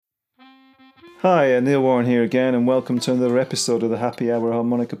Hi, Neil Warren here again, and welcome to another episode of the Happy Hour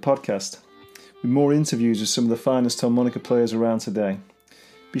Harmonica Podcast, with more interviews with some of the finest harmonica players around today.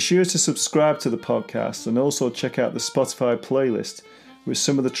 Be sure to subscribe to the podcast and also check out the Spotify playlist, where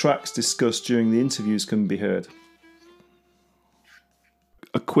some of the tracks discussed during the interviews can be heard.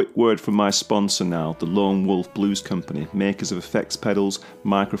 A quick word from my sponsor now, the Lone Wolf Blues Company, makers of effects pedals,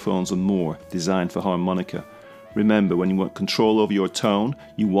 microphones and more, designed for harmonica. Remember, when you want control over your tone,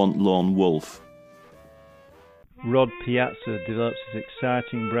 you want Lone Wolf. Rod Piazza develops his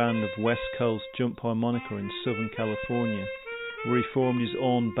exciting brand of West Coast jump harmonica in Southern California, where he formed his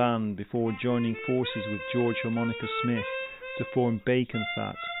own band before joining forces with George Harmonica Smith to form Bacon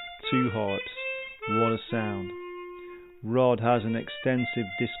Fat, Two Harps. What a sound. Rod has an extensive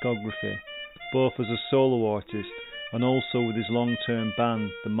discography, both as a solo artist and also with his long-term band,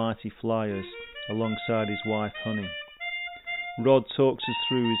 the Mighty Flyers, alongside his wife Honey. Rod talks us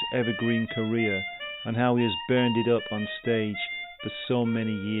through his evergreen career and how he has burned it up on stage for so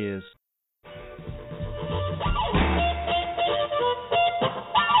many years.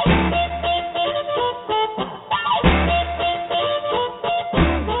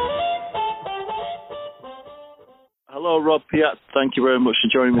 Hello, Rod Piazza. Thank you very much for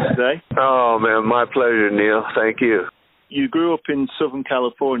joining me today. Oh, man, my pleasure, Neil. Thank you. You grew up in Southern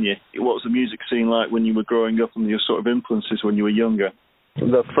California. What was the music scene like when you were growing up, and your sort of influences when you were younger?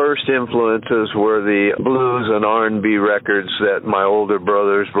 The first influences were the blues and R&B records that my older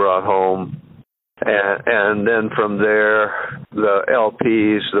brothers brought home. And then from there, the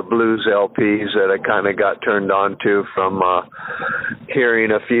LPs, the blues LPs that I kind of got turned on to from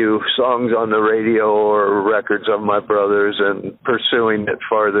hearing a few songs on the radio or records of my brothers and pursuing it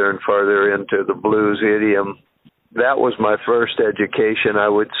farther and farther into the blues idiom. That was my first education, I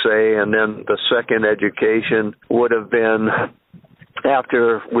would say. And then the second education would have been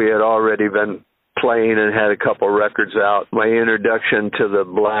after we had already been playing and had a couple records out, my introduction to the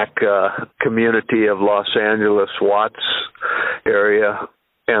black community of Los Angeles, Watts area,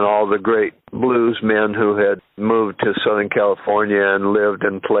 and all the great blues men who had moved to Southern California and lived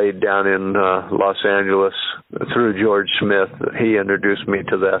and played down in Los Angeles through George Smith. He introduced me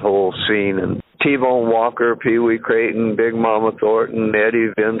to that whole scene. And T-Bone Walker, Pee Wee Creighton, Big Mama Thornton,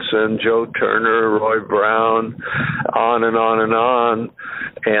 Eddie Vinson, Joe Turner, Roy Brown, on and on and on.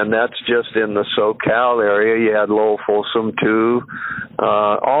 And that's just in the SoCal area. You had Lowell Folsom, too.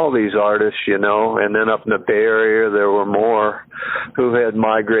 All these artists, you know. And then up in the Bay Area, there were more who had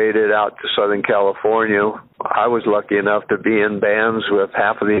migrated out to Southern California. I was lucky enough to be in bands with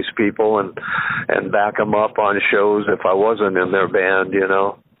half of these people and back them up on shows if I wasn't in their band, you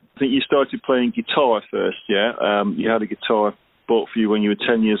know. I think you started playing guitar first, yeah? You had a guitar bought for you when you were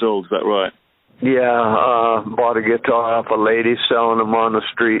 10 years old, is that right? Yeah, bought a guitar off a lady selling them on the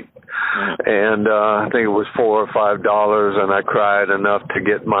street, and I think it was $4 or $5, and I cried enough to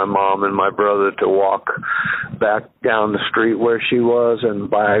get my mom and my brother to walk back down the street where she was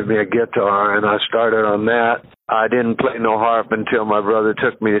and buy me a guitar, and I started on that. I didn't play no harp until my brother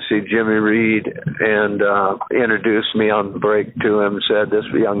took me to see Jimmy Reed and introduced me on the break to him, said this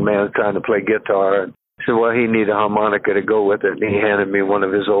young man's trying to play guitar. I said, well, he needed a harmonica to go with it, and he handed me one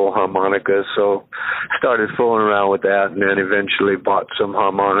of his old harmonicas, so started fooling around with that, and then eventually bought some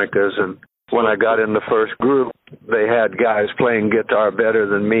harmonicas. And when I got in the first group, they had guys playing guitar better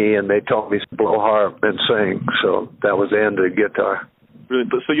than me, and they told me to blow harp and sing, so that was the end of the guitar.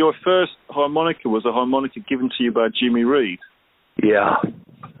 Brilliant. But so your first harmonica was a harmonica given to you by Jimmy Reed? Yeah.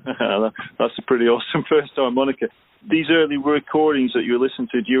 That's a pretty awesome first harmonica. These early recordings that you were listening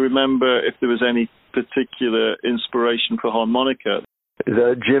to, do you remember if there was any particular inspiration for harmonica?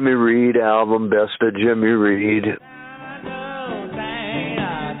 The Jimmy Reed album, Best of Jimmy Reed.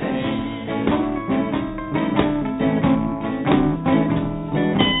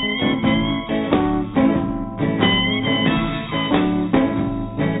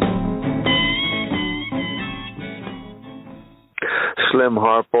 Slim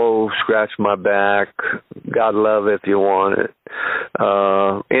Harpo, Scratch My Back, God Love If You Want It.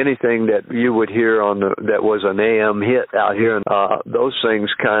 Anything that you would hear on that was an AM hit out here, those things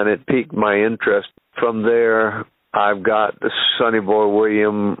kind of piqued my interest. From there, I've got the Sonny Boy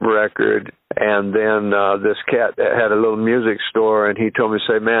William record, and then this cat had a little music store, and he told me,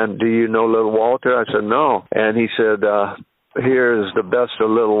 say, man, do you know Little Walter? I said, no. And he said, here's the best of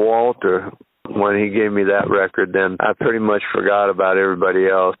Little Walter. When he gave me that record, then I pretty much forgot about everybody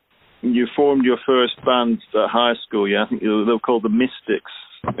else. You formed your first band at high school, yeah? I think they were called the Mystics,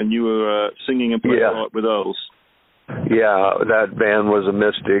 and you were singing and playing with those. Yeah, that band was the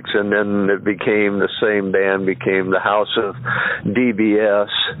Mystics, and then it became the same band, became the House of DBS,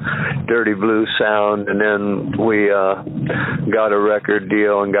 Dirty Blue Sound, and then we got a record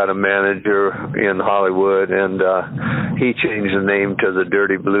deal and got a manager in Hollywood, and he changed the name to the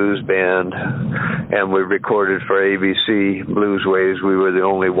Dirty Blues Band, and we recorded for ABC Bluesways. We were the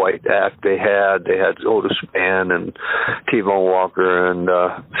only white act they had. They had Otis Spann and T-Bone Walker and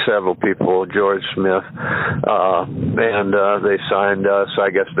several people, George Smith, and they signed us. I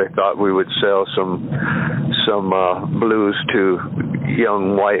guess they thought we would sell some blues to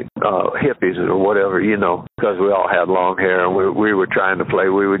young white hippies or whatever, because we all had long hair and we were trying to play.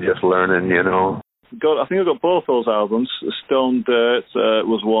 We were just learning, I think I got both those albums. Stone Dirt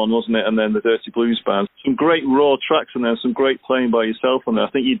was one, wasn't it? And then the Dirty Blues Band. Some great raw tracks in there, some great playing by yourself on there. I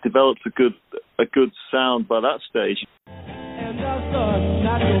think you developed a good sound by that stage.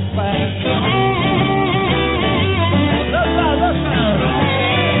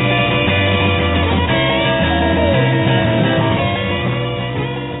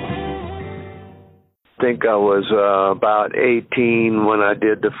 I think I was about 18 when I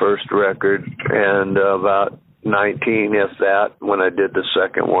did the first record, and about 19, if that, when I did the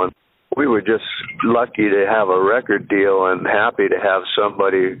second one. We were just lucky to have a record deal and happy to have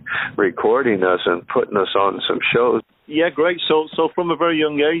somebody recording us and putting us on some shows. Yeah, great. So from a very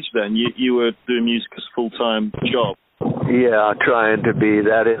young age then, you were doing music as a full-time job? Yeah, trying to be.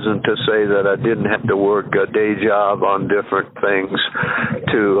 That isn't to say that I didn't have to work a day job on different things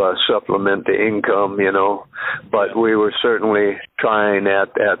to supplement the income, but we were certainly trying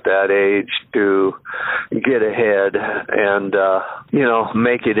at that age to get ahead and,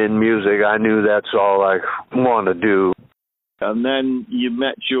 make it in music. I knew that's all I want to do. And then you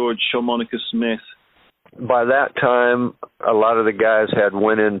met George Harmonica Smith. By that time, a lot of the guys had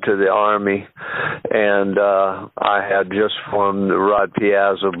went into the Army, and I had just formed the Rod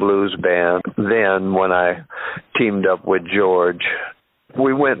Piazza Blues Band then when I teamed up with George.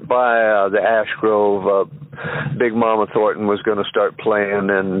 We went by the Ash Grove. Big Mama Thornton was going to start playing,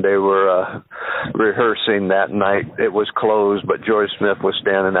 and they were rehearsing that night. It was closed, but George Smith was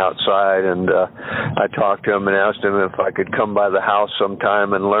standing outside, and I talked to him and asked him if I could come by the house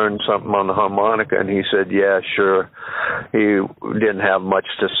sometime and learn something on the harmonica, and he said, yeah, sure. He didn't have much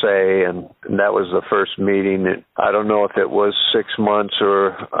to say, and that was the first meeting. I don't know if it was 6 months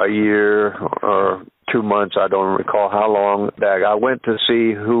or a year or 2 months. I don't recall how long back. I went to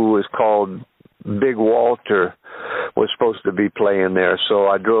see who was called Big Walter was supposed to be playing there. So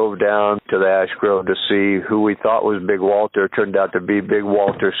I drove down to the Ash Grove to see who we thought was Big Walter. It turned out to be Big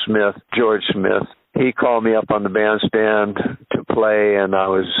Walter Smith, George Smith. He called me up on the bandstand to play, and I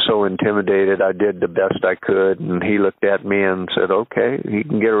was so intimidated. I did the best I could, and he looked at me and said, okay, he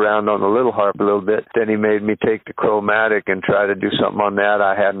can get around on the little harp a little bit. Then he made me take the chromatic and try to do something on that.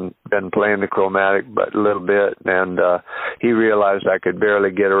 I hadn't been playing the chromatic but a little bit, and he realized I could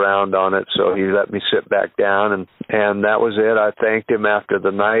barely get around on it, so he let me sit back down, and that was it. I thanked him after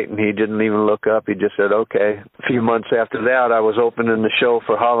the night, and he didn't even look up. He just said, okay. A few months after that, I was opening the show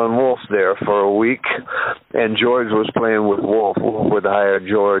for Howlin' Wolf there for a week, and George was playing with Wolf. Wolf would hire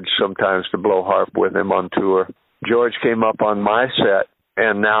George sometimes to blow harp with him on tour. George came up on my set,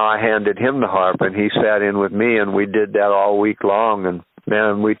 and now I handed him the harp, and he sat in with me, and we did that all week long, and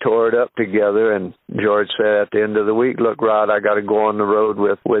man, we tore it up together, and George said at the end of the week, look, Rod, I got to go on the road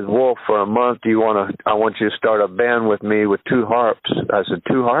with Wolf for a month. I want you to start a band with me with 2 harps. I said,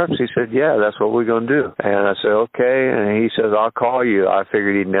 2 harps? He said, yeah, that's what we're going to do. And I said, okay. And he says, I'll call you. I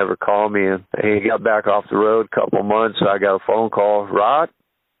figured he'd never call me. And he got back off the road a couple months. I got a phone call. Rod?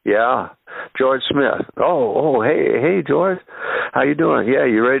 Yeah. George Smith. Oh, hey, George. How you doing? Yeah,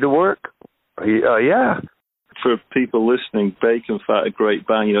 you ready to work? Yeah. For people listening, Bacon Fat, a great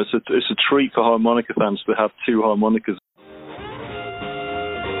band. It's a treat for harmonica fans to have 2 harmonicas.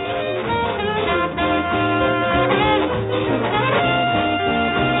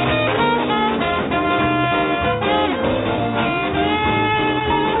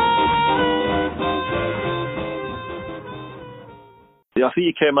 Yeah, I think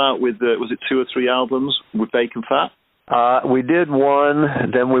you came out with, was it 2 or 3 albums with Bacon Fat? We did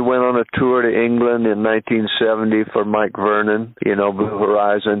one, then we went on a tour to England in 1970 for Mike Vernon, Blue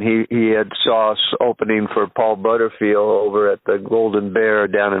Horizon. He had saw us opening for Paul Butterfield over at the Golden Bear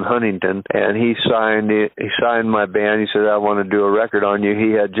down in Huntington, and he signed my band. He said, I want to do a record on you.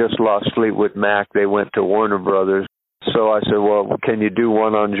 He had just lost Fleetwood Mac. They went to Warner Brothers. So I said, well, can you do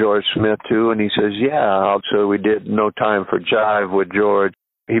one on George Smith too? And he says, yeah. So we did No Time for Jive with George.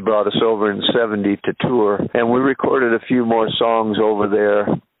 He brought us over in 70 to tour, and we recorded a few more songs over there.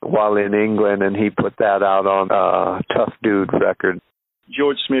 while in England, and he put that out on Tough Dude record.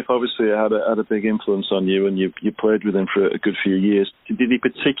 George Smith obviously had a big influence on you, and you played with him for a good few years. Did he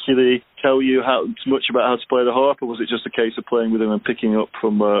particularly tell you much about how to play the harp, or was it just a case of playing with him and picking up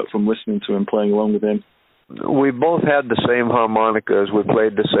from listening to him, playing along with him? We both had the same harmonicas. We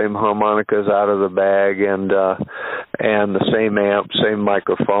played the same harmonicas out of the bag, and the same amp, same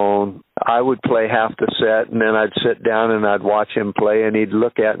microphone. I would play half the set, and then I'd sit down and I'd watch him play, and he'd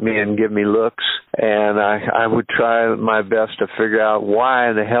look at me and give me looks, and I would try my best to figure out why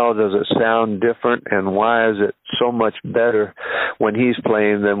in the hell does it sound different, and why is it so much better when he's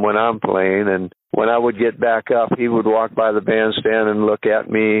playing than when I'm playing. And when I would get back up, he would walk by the bandstand and look at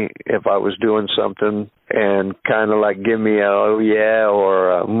me if I was doing something and kind of like give me a oh yeah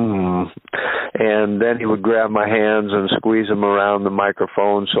or a and then he would grab my hands and squeeze them around the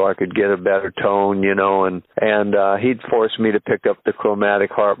microphone so I could get a better tone, you know, and he'd force me to pick up the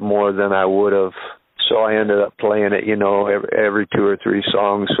chromatic harp more than I would have. So I ended up playing it, you know, every 2 or 3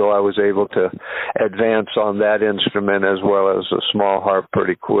 songs, so I was able to advance on that instrument as well as a small harp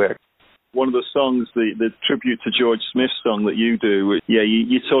pretty quick. One of the songs, the tribute to George Smith song that you do, yeah,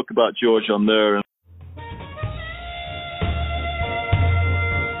 you talk about George on there.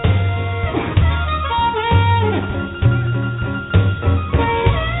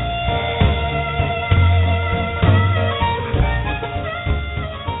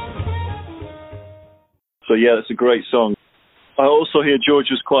 So yeah, it's a great song. I also hear George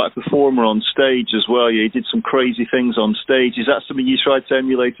was quite a performer on stage as well. Yeah, he did some crazy things on stage. Is that something you tried to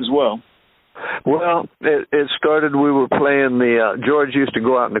emulate as well? Well, it started, we were playing George used to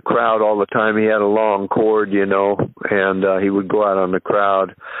go out in the crowd all the time. He had a long cord, you know, and he would go out on the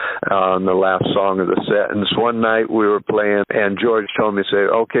crowd on the last song of the set. And this one night we were playing, and George told me, say,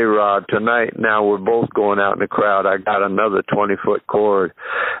 okay, Rod, tonight now we're both going out in the crowd. I got another 20-foot cord.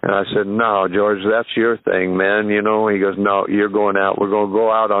 And I said, no, George, that's your thing, man. You know, he goes, no, you're going out. We're going to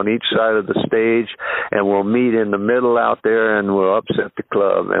go out on each side of the stage, and we'll meet in the middle out there, and we'll upset the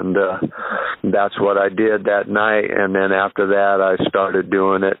club. And that's what I did that night, and then after that I started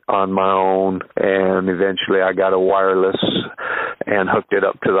doing it on my own, and eventually I got a wireless and hooked it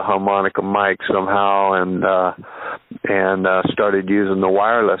up to the harmonica mic somehow, and started using the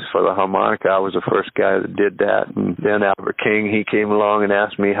wireless for the harmonica. I was the first guy that did that, and then Albert King, he came along and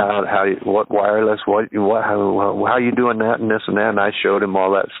asked me what wireless, how you doing that and this and that, and I showed him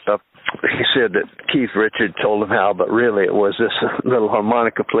all that stuff. He said that Keith Richard told him how, but really it was this little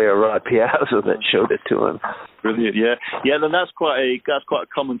harmonica player, Rod Piazza, that showed it to him. Brilliant, yeah. Then that's quite a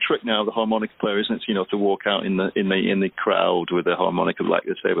common trick now of the harmonica player, isn't it? You know, to walk out in the crowd with a harmonica, like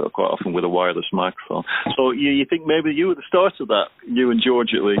they say, but quite often with a wireless microphone. So you think maybe you were the start of that, you and George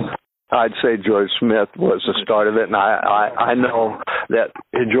at least? I'd say George Smith was the start of it, and I know that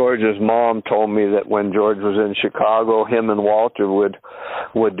George's mom told me that when George was in Chicago, him and Walter would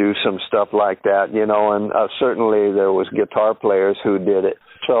do some stuff like that, you know, and certainly there was guitar players who did it.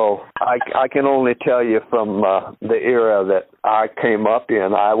 So I can only tell you from the era that I came up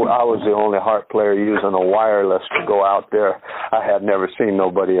in, I was the only harp player using a wireless to go out there. I had never seen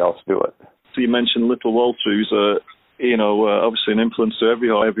nobody else do it. So you mentioned Little Walter, who's obviously an influence to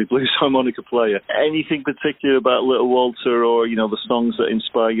every blues harmonica player. Anything particular about Little Walter, or, you know, the songs that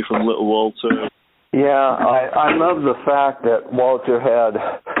inspire you from Little Walter? Yeah, I love the fact that Walter had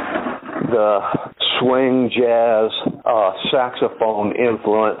the swing jazz saxophone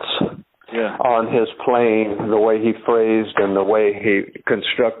influence on his playing, the way he phrased and the way he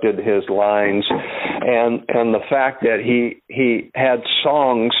constructed his lines, and the fact that he had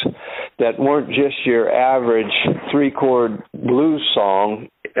songs that weren't just your average 3-chord blues song.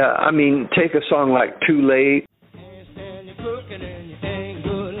 I mean, take a song like Too Late. You're cooking and you ain't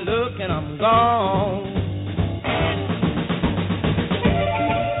good looking, I'm gone.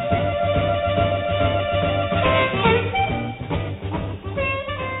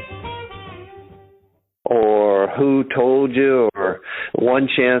 Or Who Told You, or One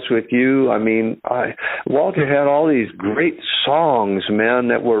Chance with You. I mean, Walter had all these great songs, man,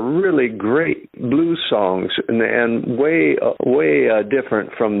 that were really great blues songs, and way different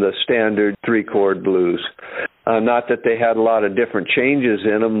from the standard 3-chord blues. Not that they had a lot of different changes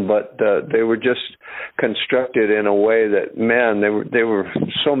in them, but they were just constructed in a way that, man, there were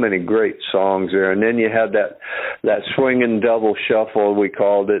so many great songs there. And then you had that swinging double shuffle, we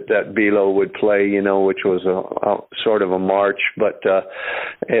called it, that Belo would play, you know, which was a sort of a march, but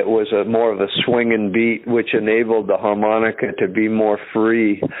it was more of a swinging beat, which enabled the harmonica to be more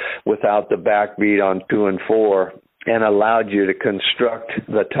free without the backbeat on 2 and 4. and allowed you to construct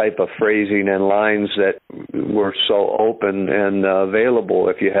the type of phrasing and lines that were so open and available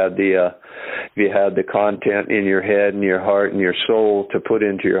if you had the content in your head and your heart and your soul to put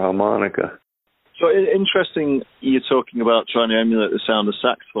into your harmonica. So interesting, you're talking about trying to emulate the sound of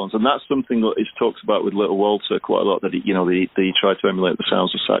saxophones, and that's something that is talked about with Little Walter quite a lot, that they try to emulate the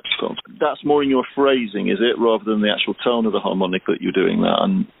sounds of saxophones. That's more in your phrasing, is it, rather than the actual tone of the harmonic that you're doing that?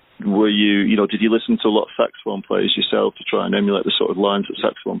 And were you, did you listen to a lot of saxophone players yourself to try and emulate the sort of lines that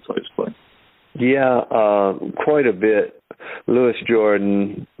saxophone players play? Yeah, quite a bit. Louis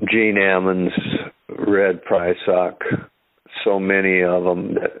Jordan, Gene Ammons, Red Prysock, so many of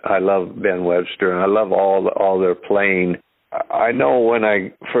them. I love Ben Webster, and I love all their playing. I know when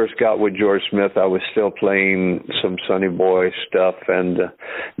I first got with George Smith, I was still playing some Sonny Boy stuff, and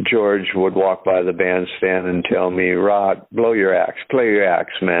George would walk by the bandstand and tell me, "Rod, blow your axe, play your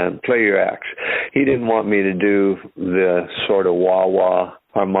axe, man, play your axe." He didn't want me to do the sort of wah-wah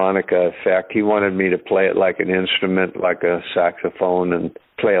harmonica effect. He wanted me to play it like an instrument, like a saxophone, and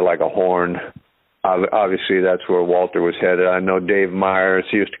play it like a horn. Obviously, that's where Walter was headed. I know Dave Myers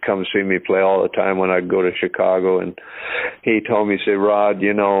used to come see me play all the time when I'd go to Chicago, and he told me, say, "Rod,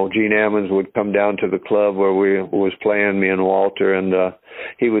 Gene Ammons would come down to the club where we was playing, me and Walter, and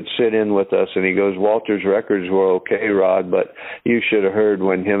he would sit in with us, and he goes, Walter's records were okay, Rod, but you should have heard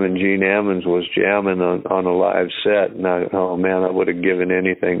when him and Gene Ammons was jamming on a live set." And I would have given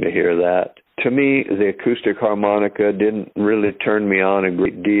anything to hear that. To me, the acoustic harmonica didn't really turn me on a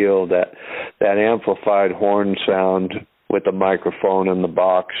great deal. That amplified horn sound with the microphone and the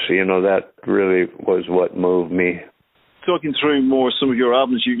box, that really was what moved me. Talking through more some of your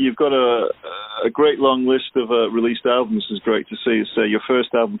albums, you've got a great long list of released albums. It's great to see. So your first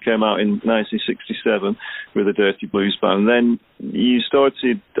album came out in 1967 with the Dirty Blues Band. Then you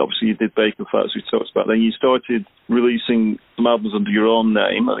started, obviously you did Bacon Fat, as we talked about. Then you started releasing some albums under your own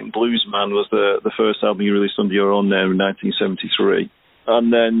name. I think Blues Man was the first album you released under your own name in 1973.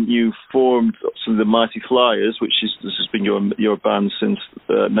 And then you formed some of the Mighty Flyers, this has been your band since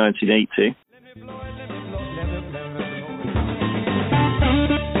 1980.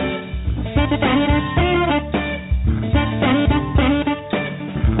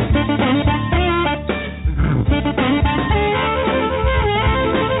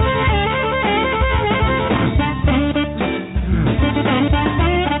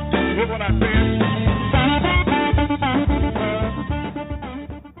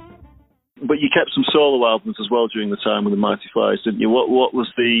 But you kept some solo albums as well during the time with the Mighty Flyers, didn't you?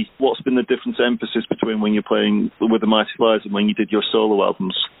 What's been the different emphasis between when you're playing with the Mighty Flyers and when you did your solo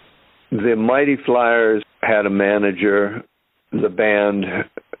albums? The Mighty Flyers had a manager. The band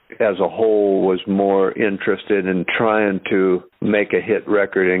as a whole was more interested in trying to make a hit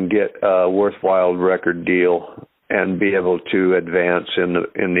record and get a worthwhile record deal and be able to advance in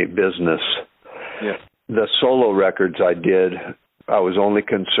the business. Yeah. The solo records I did, I was only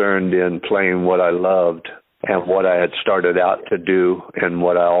concerned in playing what I loved and what I had started out to do and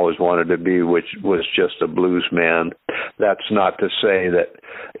what I always wanted to be, which was just a blues man. That's not to say that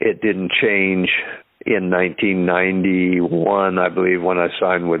it didn't change in 1991, I believe, when I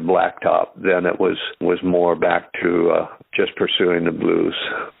signed with Blacktop. Then it was more back to just pursuing the blues.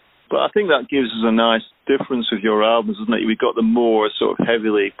 But I think that gives us a nice difference with your albums, isn't it? We've got the more sort of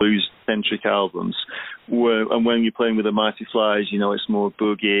heavily blues-centric albums, and when you're playing with the Mighty Flyers, it's more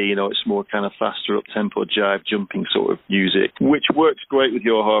boogie, it's more kind of faster up-tempo, jive, jumping sort of music, which works great with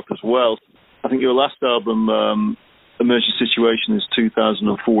your harp as well. I think your last album, Emergency Situation, is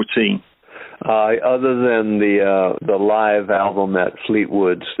 2014. Other than the live album at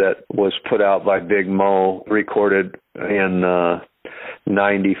Fleetwood's that was put out by Big Mo, recorded in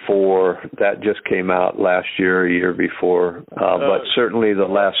 94, that just came out last year, a year before. But certainly the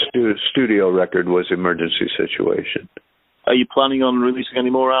last studio record was Emergency Situation. Are you planning on releasing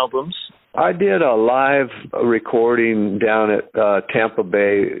any more albums? I did a live recording down at Tampa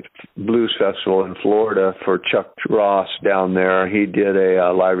Bay Blues Festival in Florida for Chuck Ross down there. He did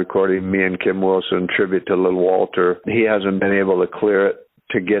a live recording, me and Kim Wilson, tribute to Little Walter. He hasn't been able to clear it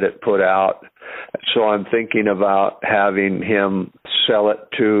to get it put out. So I'm thinking about having him sell it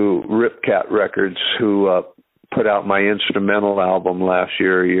to Ripcat Records, who put out my instrumental album last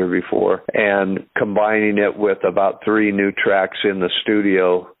year, a year before, and combining it with about 3 new tracks in the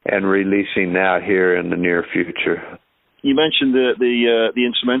studio and releasing that here in the near future. You mentioned the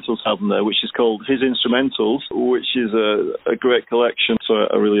Instrumentals album there, which is called His Instrumentals, which is a great collection, so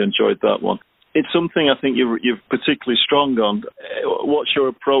I really enjoyed that one. It's something I think you're particularly strong on. What's your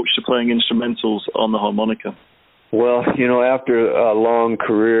approach to playing instrumentals on the harmonica? Well, after a long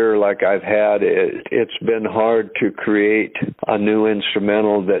career like I've had, it's been hard to create a new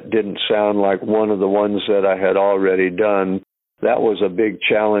instrumental that didn't sound like one of the ones that I had already done. That was a big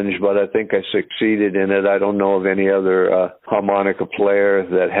challenge, but I think I succeeded in it. I don't know of any other harmonica player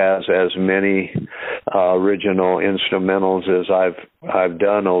that has as many original instrumentals as I've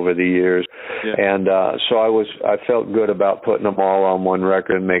done over the years. Yeah. And so I felt good about putting them all on one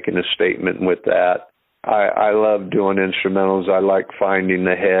record and making a statement with that. I love doing instrumentals. I like finding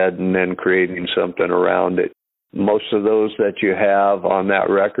the head and then creating something around it. Most of those that you have on that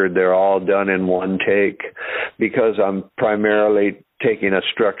record, they're all done in one take because I'm primarily taking a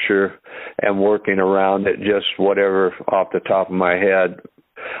structure and working around it, just whatever off the top of my head.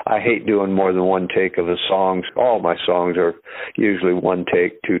 I hate doing more than one take of a song. All my songs are usually one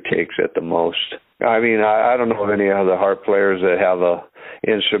take, two takes at the most. I mean, I don't know of any other harp players that have a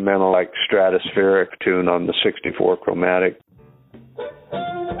instrumental like Stratospheric tune on the 64 Chromatic.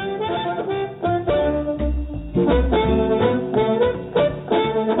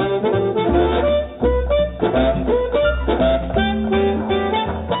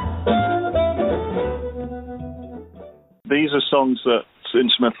 These are songs that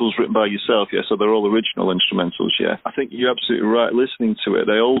instrumentals written by yourself, yeah, so they're all original instrumentals, yeah. I think you're absolutely right. Listening to it,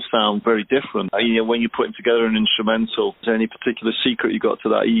 they all sound very different. When you're putting together an instrumental, is there any particular secret you got to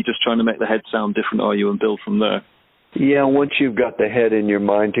that? Are you just trying to make the head sound different, or are you, and build from there? Yeah, once you've got the head in your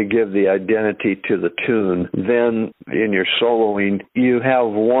mind to give the identity to the tune, then in your soloing, you have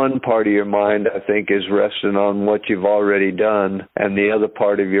one part of your mind, I think, is resting on what you've already done, and the other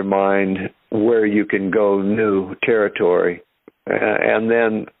part of your mind where you can go new territory. And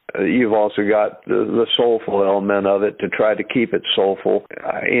then you've also got the soulful element of it to try to keep it soulful,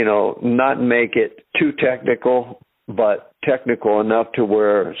 not make it too technical, but technical enough to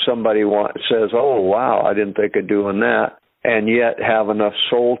where somebody says, oh, wow, I didn't think of doing that, and yet have enough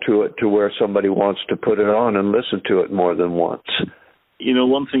soul to it to where somebody wants to put it on and listen to it more than once.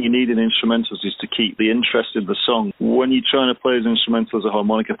 One thing you need in instrumentals is to keep the interest in the song. When you're trying to play as an instrumental as a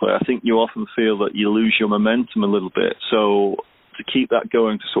harmonica player, I think you often feel that you lose your momentum a little bit. So to keep that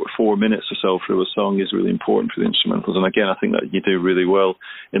going to sort of 4 minutes or so through a song is really important for the instrumentals. And again, I think that you do really well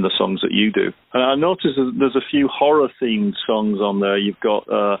in the songs that you do. And I noticed there's a few horror-themed songs on there. You've got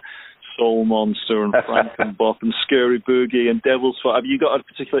Soul Monster and Frank and Bop and Scary Boogie and Devil's Fight. Have you got a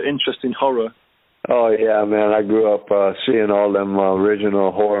particular interest in horror? Oh, yeah, man. I grew up seeing all them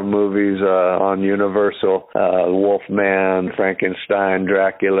original horror movies on Universal, Wolfman, Frankenstein,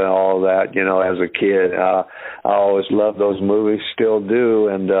 Dracula, all that, as a kid. I always loved those movies, still do,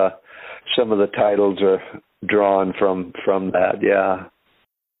 and some of the titles are drawn from that, yeah.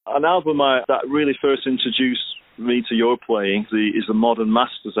 An album that really first introduced me to your playing is the Modern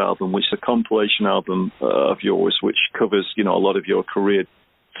Masters album, which is a compilation album of yours, which covers, a lot of your career.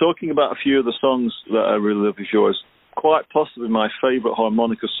 Talking about a few of the songs that I really love of yours, quite possibly my favourite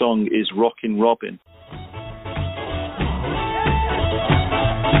harmonica song is Rockin' Robin.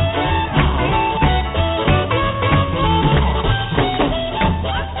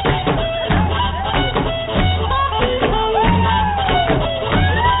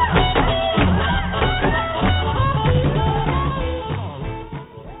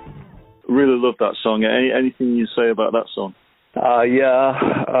 Really love that song. Anything you say about that song?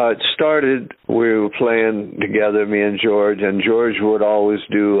 It started, we were playing together, me and George would always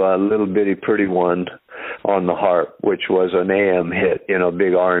do a Little Bitty Pretty One on the harp, which was an AM hit,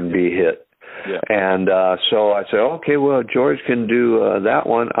 big R&B hit. Yeah. And so I said, okay, well, George can do that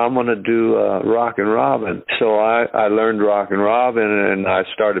one. I'm going to do Rockin' Robin. So I learned Rockin' Robin, and I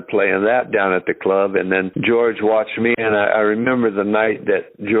started playing that down at the club. And then George watched me, and I remember the night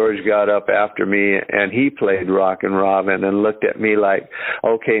that George got up after me, and he played Rockin' Robin and looked at me like,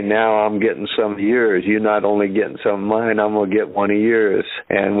 okay, now I'm getting some of yours. You're not only getting some of mine, I'm going to get one of yours.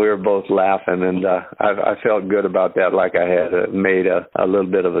 And we were both laughing, and I felt good about that, like I had made a little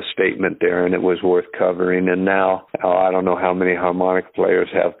bit of a statement there, and it was worth covering. And now, I don't know how many harmonic players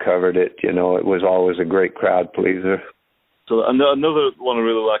have covered it. It was always a great crowd pleaser. So another one I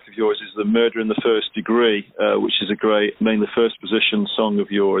really like of yours is the Murder in the First Degree, which is a great, mainly first position song of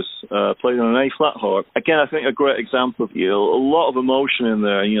yours, played on an A-flat harp. Again, I think a great example of a lot of emotion in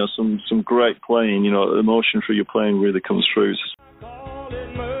there, some great playing, the emotion through your playing really comes through.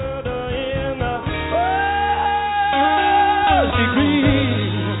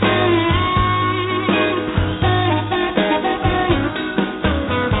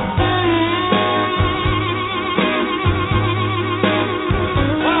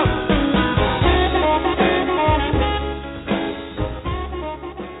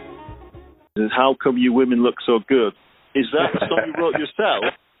 How Come You Women Look So Good. Is that a song you wrote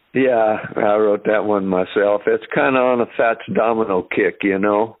yourself? Yeah, I wrote that one myself. It's kind of on a Fats Domino kick, you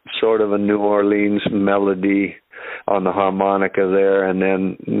know, sort of a New Orleans melody on the harmonica there, and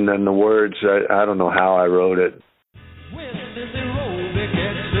then the words, I don't know how I wrote it.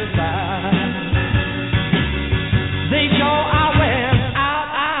 They show our wear our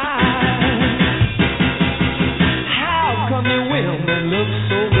eyes. How come you women look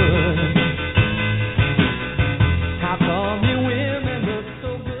so good? How come you women look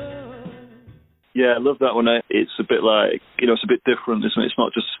so good? Yeah, I love that one. It's a bit like, it's a bit different, isn't it? It's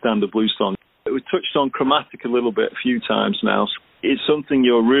not just a standard blues song. We touched on chromatic a little bit a few times now. It's something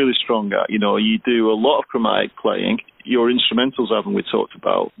you're really strong at. You do a lot of chromatic playing. Your instrumentals album we talked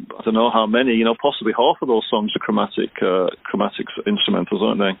about, I don't know how many, possibly half of those songs are chromatic instrumentals,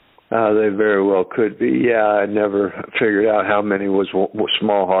 aren't they? They very well could be. Yeah, I never figured out how many was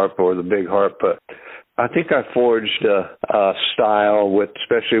small harp or the big harp, but I think I forged a style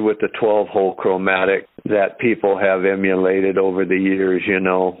especially with the 12-hole chromatic that people have emulated over the years,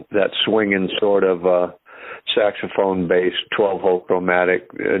 that swinging sort of saxophone-based 12-hole chromatic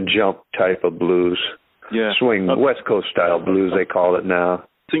jump type of blues. Yeah. Swing, West Coast style blues, they call it now.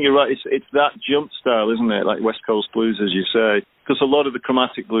 I think you're right. It's that jump style, isn't it? Like West Coast blues, as you say. Because a lot of the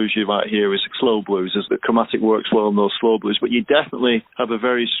chromatic blues you might hear is slow blues, as the chromatic works well in those slow blues. But you definitely have a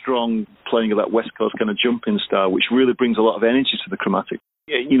very strong playing of that West Coast kind of jumping style, which really brings a lot of energy to the chromatic.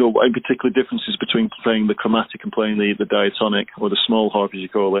 In particular differences between playing the chromatic and playing the diatonic, or the small harp, as you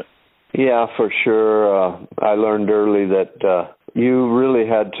call it. Yeah, for sure. I learned early that you really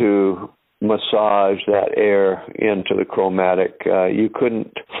had to massage that air into the chromatic. You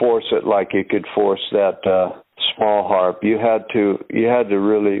couldn't force it like you could force that small harp. You had to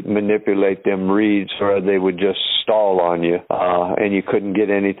really manipulate them reeds, or they would just stall on you, and you couldn't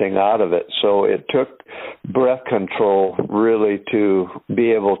get anything out of it. So it took breath control really to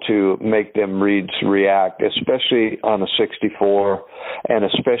be able to make them reeds react, especially on a 64, and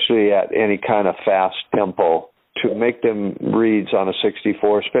especially at any kind of fast tempo. To make them reeds on a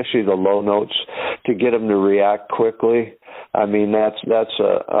 64, especially the low notes, to get them to react quickly, I mean, that's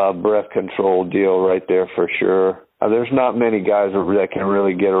a breath control deal right there for sure. There's not many guys that can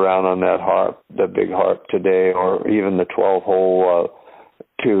really get around on that harp, the big harp today, or even the 12-hole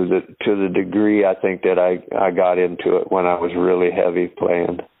to the degree I think that I got into it when I was really heavy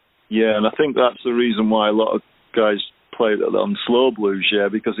playing. Yeah, and I think that's the reason why a lot of guys play on slow blues,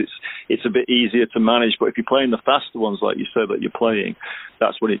 because it's a bit easier to manage. But if you're playing the faster ones, like you said that you're playing,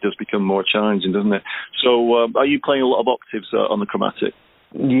 that's when it does become more challenging, doesn't it? So are you playing a lot of octaves on the chromatic?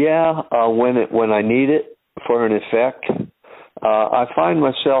 Yeah, when I need it for an effect. I find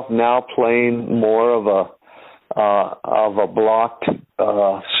myself now playing more of a blocked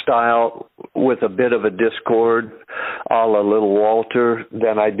style with a bit of a discord, a la Little Walter,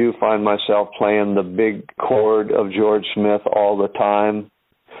 than I do find myself playing the big chord of George Smith all the time.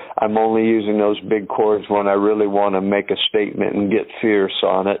 I'm only using those big chords when I really want to make a statement and get fierce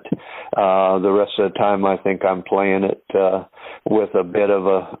on it. The rest of the time, I think I'm playing it with a bit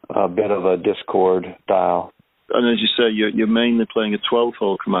of a discord style. And as you say, you're mainly playing a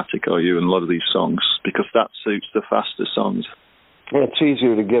 12-hole chromatic, are you, in a lot of these songs, because that suits the faster songs? It's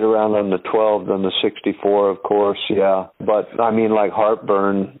easier to get around on the 12 than the 64, of course, yeah. But, I mean, like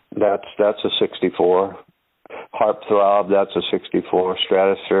Heartburn, that's a 64. Heartthrob, that's a 64.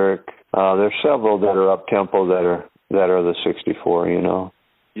 Stratospheric. There's several that are up-tempo that are the 64,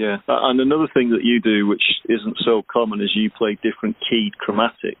 Yeah, and another thing that you do, which isn't so common, is you play different keyed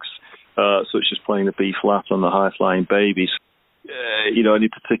chromatics. Such as playing the B flat on the High Flying Babies. Any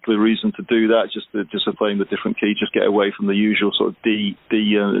particular reason to do that? Just playing the different key, just get away from the usual sort of D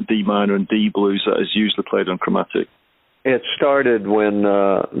minor and D blues that is usually played on chromatic. It started when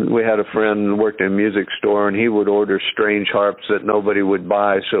we had a friend who worked in a music store, and he would order strange harps that nobody would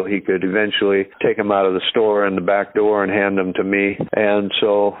buy, so he could eventually take them out of the store in the back door and hand them to me. And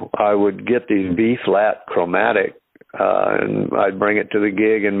so I would get these B flat chromatic. And I'd bring it to the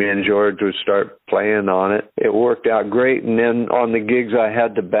gig, and me and George would start playing on it. It worked out great, and then on the gigs I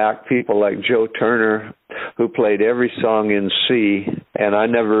had to back people like Joe Turner, who played every song in C, and I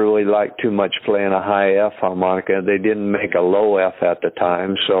never really liked too much playing a high F harmonica. They didn't make a low F at the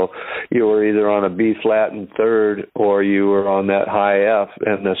time, so you were either on a B flat in third or you were on that high F,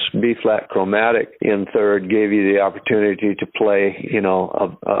 and this B flat chromatic in third gave you the opportunity to play,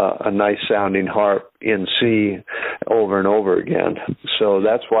 a nice sounding harp in C over and over again. So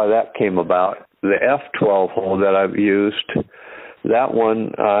that's why that came about. The F12 hole that I've used that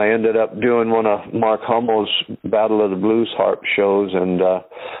one, I ended up doing one of Mark Hummel's Battle of the Blues harp shows, and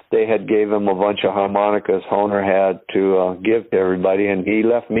they had gave him a bunch of harmonicas Hohner had to give to everybody, and he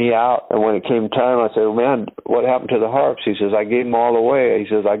left me out. And when it came time, I said, man, what happened to the harps? He says, I gave them all away. He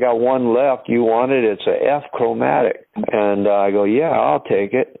says, I got one left. You want it? It's a F chromatic. And I go, yeah, I'll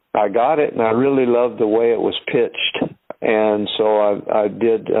take it. I got it, and I really loved the way it was pitched. And so I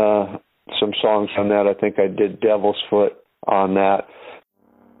did some songs on that. I think I did Devil's Foot on that.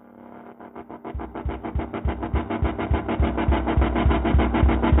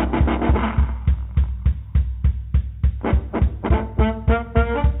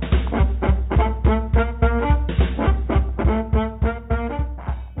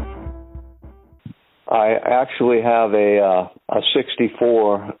 I actually have a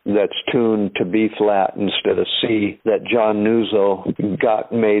 64 that's tuned to B flat instead of C that John Nuzzo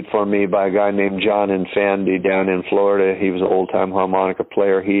got made for me by a guy named John Infandy down in Florida. He was an old-time harmonica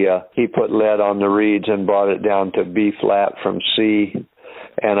player. He put lead on the reeds and brought it down to B flat from C.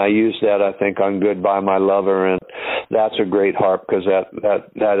 And I used that, I think, on Goodbye My Lover, and that's a great harp because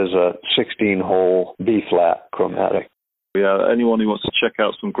that is a 16-hole B flat chromatic. Yeah, anyone who wants to check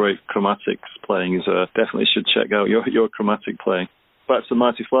out some great chromatics playing definitely should check out your chromatic playing. Back to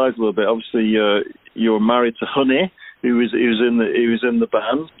Mighty Flyers a little bit. Obviously, you're married to Honey, who was in the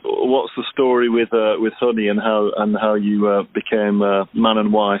band. What's the story with Honey and how you became man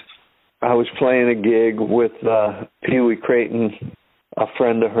and wife? I was playing a gig with Pee Wee Creighton. A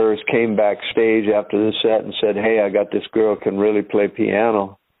friend of hers came backstage after the set and said, "Hey, I got this girl who can really play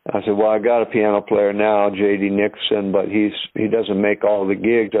piano." I said, well, I got a piano player now, J.D. Nixon, but he doesn't make all the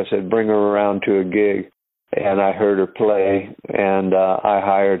gigs. I said, bring her around to a gig. And I heard her play, and I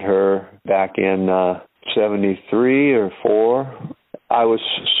hired her back in 73 or 4. I was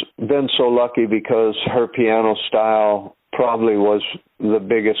been so lucky because her piano style probably was the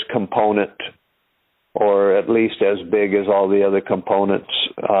biggest component, or at least as big as all the other components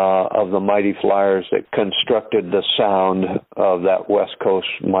of the Mighty Flyers that constructed the sound of that West Coast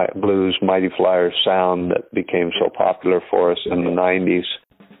blues Mighty Flyers sound that became so popular for us in the 90s.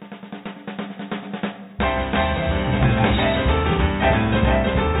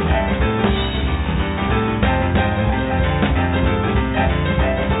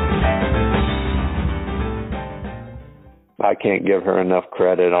 I can't give her enough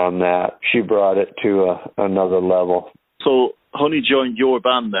credit on that. She brought it to another level. So Honey joined your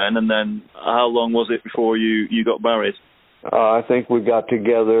band then, and then how long was it before you got married? I think we got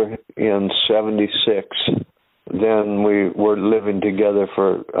together in 76. Then we were living together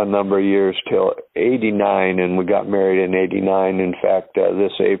for a number of years till 89, and we got married in 89. In fact,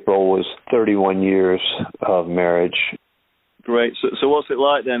 this April was 31 years of marriage. Great. So what's it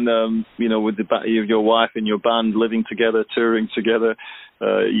like then, with your wife and your band living together, touring together?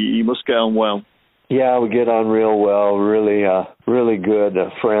 You must get on well. Yeah, we get on real well, really good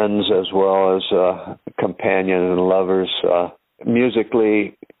friends as well as companions and lovers.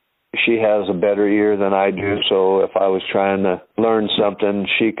 Musically, she has a better ear than I do, so if I was trying to learn something,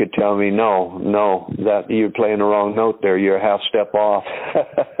 she could tell me, no, that you're playing the wrong note there, you're a half step off.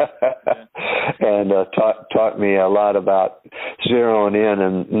 And taught me a lot about zeroing in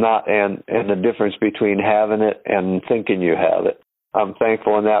and the difference between having it and thinking you have it. I'm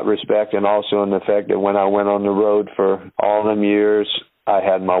thankful in that respect, and also in the fact that when I went on the road for all them years, I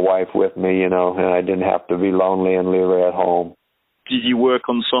had my wife with me, and I didn't have to be lonely and leave her at home. Did you work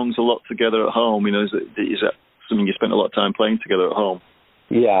on songs a lot together at home? Is that something you spent a lot of time playing together at home?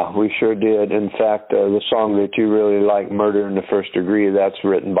 Yeah, we sure did. In fact, the song that you really like, Murder in the First Degree, that's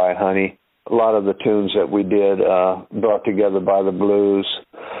written by Honey. A lot of the tunes that we did brought together by the Blues.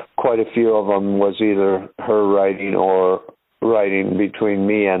 Quite a few of them was either her writing or writing between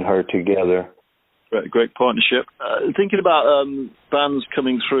me and her together. Great partnership. Thinking about bands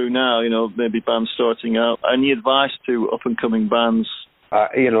coming through now, maybe bands starting out. Any advice to up-and-coming bands?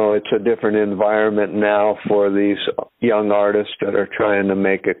 It's a different environment now for these young artists that are trying to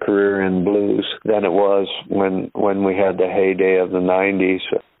make a career in blues than it was when we had the heyday of the 90s.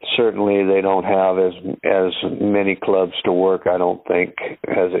 Certainly they don't have as many clubs to work, I don't think,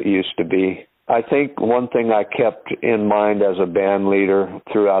 as it used to be. I think one thing I kept in mind as a band leader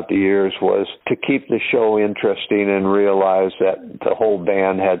throughout the years was to keep the show interesting and realize that the whole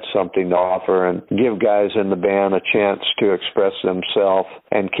band had something to offer and give guys in the band a chance to express themselves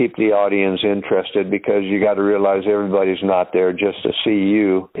and keep the audience interested, because you got to realize everybody's not there just to see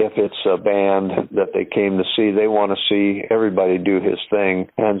you. If it's a band that they came to see, they want to see everybody do his thing.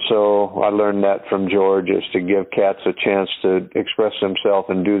 And so I learned that from George, is to give cats a chance to express themselves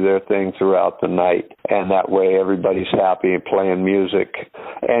and do their thing throughout the night. And that way everybody's happy and playing music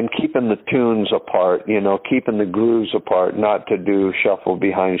and keeping the tunes apart, keeping the grooves apart, not to do shuffle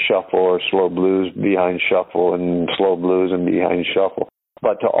behind shuffle or slow blues behind shuffle and slow blues and behind shuffle,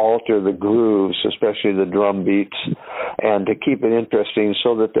 but to alter the grooves, especially the drum beats, and to keep it interesting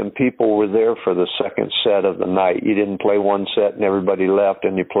so that then people were there for the second set of the night. You didn't play one set and everybody left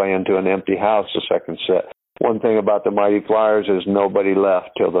and you play into an empty house the second set. One thing about the Mighty Flyers is nobody left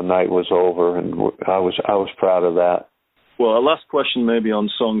till the night was over, and I was proud of that. Well, a last question maybe on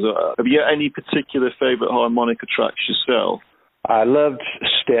songs. Have you any particular favorite harmonica tracks yourself? I loved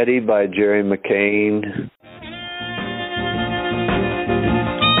Steady by Jerry McCain.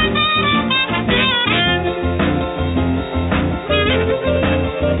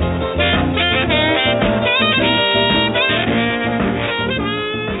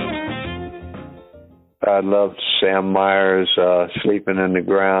 I loved Sam Myers, Sleeping in the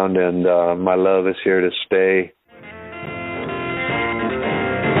Ground, and My Love Is Here to Stay.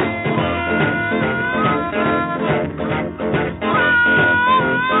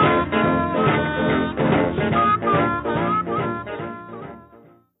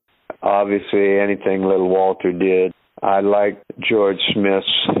 Obviously, anything Little Walter did. I liked George Smith's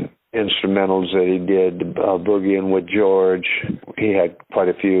instrumentals that he did, Boogieing with George. He had quite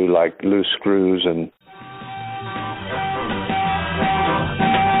a few, like Loose Screws and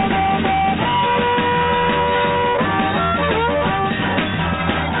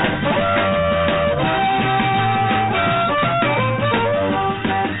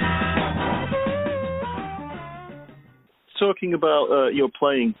talking about your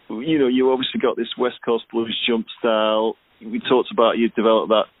playing, you obviously got this West Coast blues jump style. We talked about you developed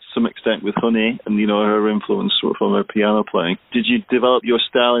that to some extent with Honey and, her influence from her piano playing. Did you develop your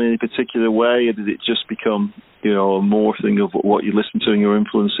style in any particular way, or did it just become, a morphing of what you listen to and your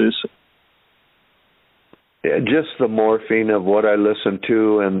influences? Yeah, just the morphing of what I listened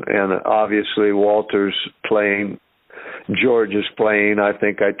to, and obviously Walter's playing, George's playing. I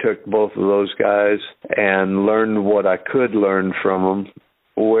think I took both of those guys and learned what I could learn from them.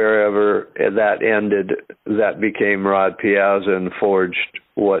 Wherever that ended, that became Rod Piazza and forged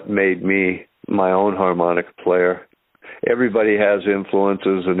what made me my own harmonica player. Everybody has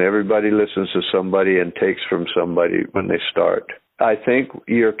influences, and everybody listens to somebody and takes from somebody when they start. I think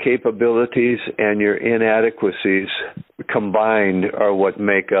your capabilities and your inadequacies combined are what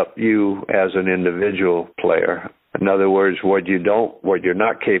make up you as an individual player. In other words, what you're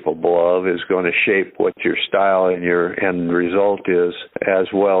not capable of is going to shape what your style and your end result is, as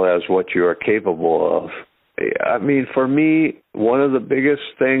well as what you are capable of. I mean, for me, one of the biggest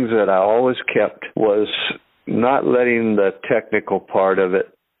things that I always kept was not letting the technical part of it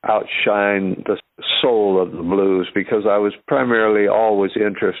outshine the soul of the blues, because I was primarily always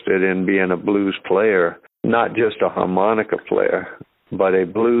interested in being a blues player, not just a harmonica player, but a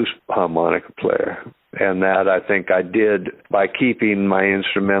blues harmonica player. And that I think I did by keeping my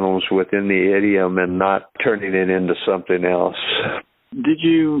instrumentals within the idiom and not turning it into something else. Did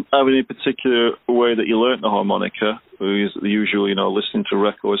you have any particular way that you learnt the harmonica? Or is it the usual, listening to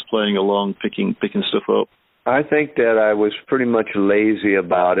records, playing along, picking stuff up? I think that I was pretty much lazy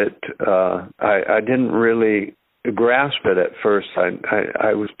about it. I didn't really grasp it at first.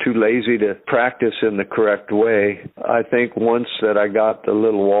 I was too lazy to practice in the correct way. I think once that I got the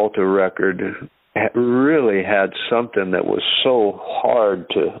Little Walter record, really had something that was so hard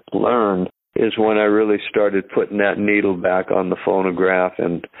to learn, is when I really started putting that needle back on the phonograph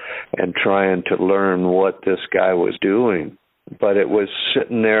and trying to learn what this guy was doing. But it was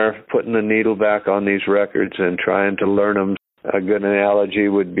sitting there, putting the needle back on these records and trying to learn them. A good analogy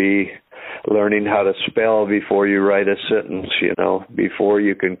would be learning how to spell before you write a sentence, Before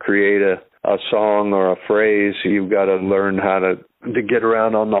you can create a song or a phrase, you've got to learn how to get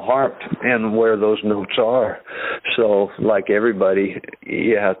around on the harp and where those notes are. So, like everybody,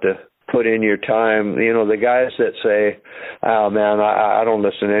 you have to put in your time. The guys that say, "Oh man, I don't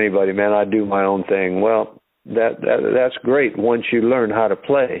listen to anybody, man, I do my own thing." Well, that's great once you learn how to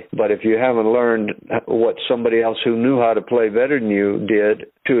play. But if you haven't learned what somebody else who knew how to play better than you did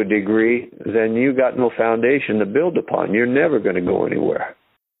to a degree, then you got no foundation to build upon. You're never going to go anywhere.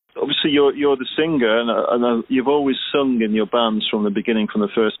 Obviously, you're the singer, and you've always sung in your bands from the beginning, from the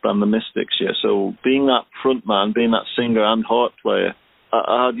first band, the Mystics. Yeah. So being that front man, being that singer and harp player,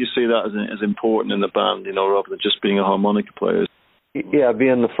 how do you see that as important in the band? Rather than just being a harmonica player. Yeah,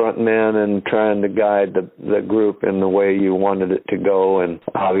 being the front man and trying to guide the group in the way you wanted it to go, and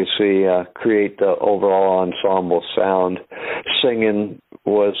obviously create the overall ensemble sound. Singing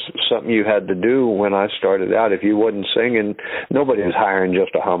was something you had to do when I started out. If you wasn't singing, nobody was hiring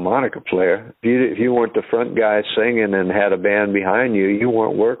just a harmonica player. If you weren't the front guy singing and had a band behind you, you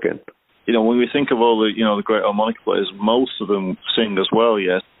weren't working. You know, when we think of all the, you know, the great harmonica players, most of them sing as well,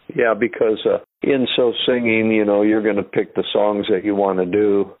 yes? Yeah, because in so singing, you know, you're going to pick the songs that you want to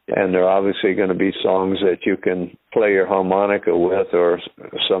do, and they're obviously going to be songs that you can play your harmonica with, or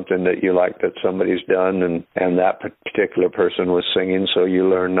something that you like that somebody's done, and that particular person was singing, so you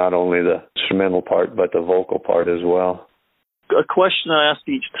learn not only the instrumental part, but the vocal part as well. A question I ask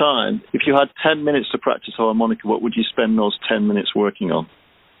each time, if you had 10 minutes to practice harmonica, what would you spend those 10 minutes working on?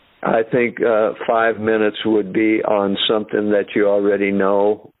 I think 5 minutes would be on something that you already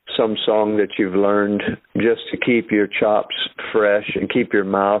know, some song that you've learned, just to keep your chops fresh and keep your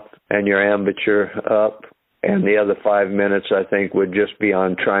mouth and your embouchure up. And the other 5 minutes, I think, would just be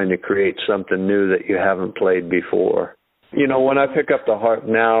on trying to create something new that you haven't played before. You know, when I pick up the harp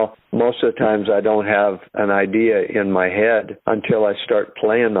now, most of the times I don't have an idea in my head until I start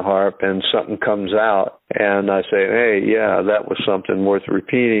playing the harp and something comes out and I say, hey, yeah, that was something worth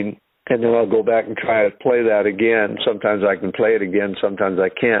repeating. And then I'll go back and try to play that again. Sometimes I can play it again, sometimes I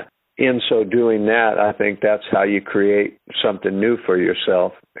can't. In so doing that, I think that's how you create something new for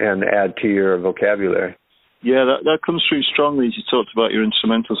yourself and add to your vocabulary. Yeah, that comes through strongly as you talked about your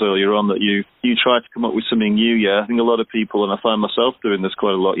instrumentals earlier on, that you try to come up with something new, yeah. I think a lot of people, and I find myself doing this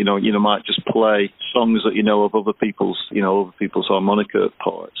quite a lot, you know, might just play songs that you know of other people's harmonica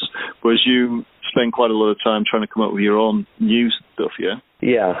parts, whereas you spend quite a lot of time trying to come up with your own new stuff, yeah?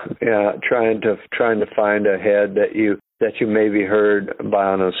 Yeah, trying to find a head that you maybe heard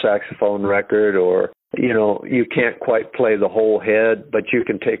on a saxophone record, or you know, you can't quite play the whole head, but you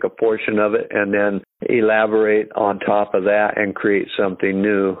can take a portion of it and then elaborate on top of that and create something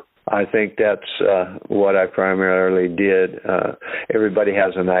new. I think that's what I primarily did. Everybody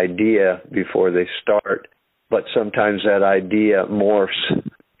has an idea before they start, but sometimes that idea morphs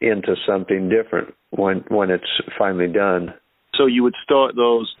into something different when it's finally done. So you would start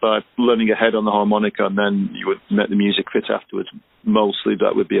those by learning a head on the harmonica, and then you would make the music fit afterwards. Mostly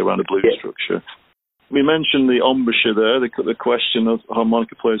that would be around a blues structure. We mentioned the embouchure there, the question of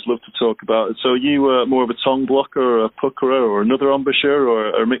harmonica players love to talk about. So are you more of a tongue blocker or a puckerer or another embouchure,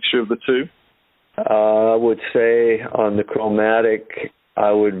 or a mixture of the two? I would say on the chromatic,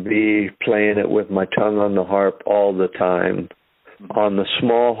 I would be playing it with my tongue on the harp all the time. On the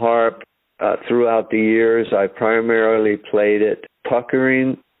small harp, throughout the years, I primarily played it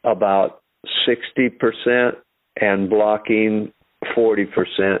puckering about 60% and blocking 40%.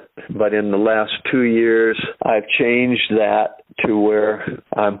 But in the last 2 years, I've changed that to where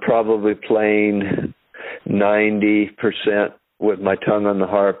I'm probably playing 90% with my tongue on the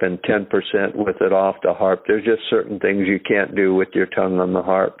harp and 10% with it off the harp. There's just certain things you can't do with your tongue on the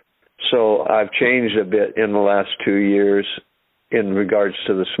harp. So I've changed a bit in the last 2 years in regards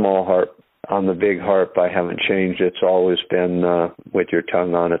to the small harp. On the big harp, I haven't changed. It's always been with your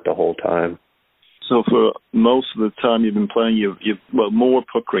tongue on it the whole time. So for most of the time you've been playing, you've more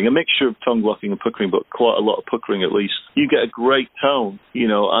puckering, a mixture of tongue blocking and puckering, but quite a lot of puckering at least. You get a great tone, you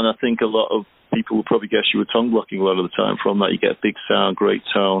know, and I think a lot of people will probably guess you were tongue blocking a lot of the time. From that, you get a big sound, great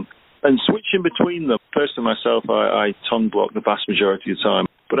tone. And switching between them, personally myself, I tongue block the vast majority of the time,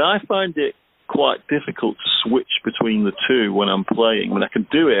 but I find it quite difficult to switch between the two when I'm playing. I mean, I can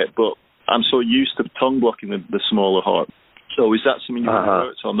do it, but I'm so used to tongue blocking the smaller harp. So is that something you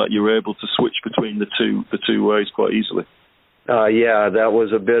worked on, that you're able to switch between the two ways quite easily? Yeah, that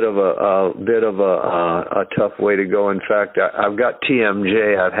was a bit of a tough way to go. In fact, I've got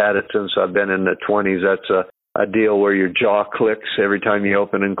TMJ. I've had it since I've been in the 20s. That's a deal where your jaw clicks every time you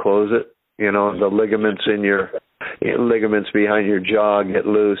open and close it. You know, the ligaments behind your jaw get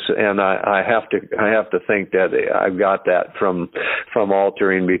loose, and I have to think that I've got that from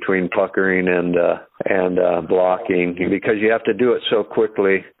altering between puckering and blocking, because you have to do it so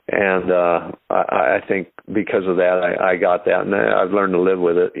quickly, and I think because of that I got that, and I've learned to live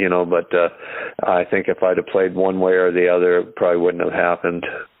with it, you know. But I think if I'd have played one way or the other, it probably wouldn't have happened.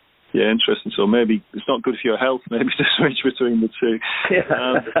 Yeah, interesting. So maybe it's not good for your health, maybe to switch between the two.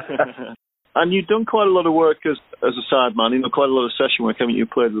 Yeah. And you've done quite a lot of work as a sideman, you know, quite a lot of session work. I mean, you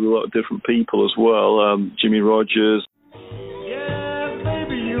played with a lot of different people as well, Jimmy Rogers. Yeah,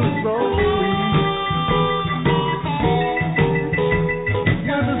 baby, you're so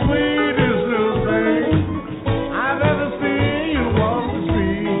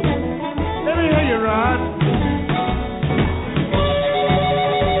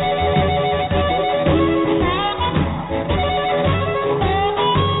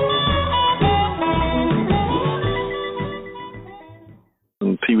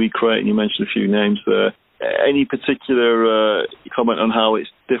Creighton. You mentioned a few names there. Any particular comment on how it's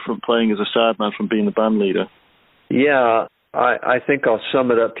different playing as a sideman from being the band leader? Yeah, I think I'll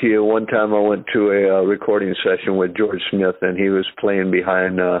sum it up to you. One time I went to a recording session with George Smith, and he was playing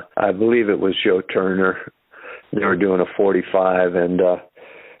behind, I believe it was Joe Turner. They were doing a 45, and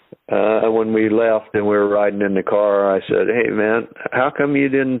when we left and we were riding in the car, I said, "Hey man, how come you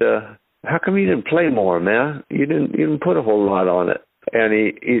didn't play more, man? You didn't put a whole lot on it." And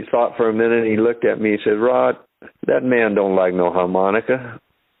he thought for a minute, and he looked at me, he said, "Rod, that man don't like no harmonica."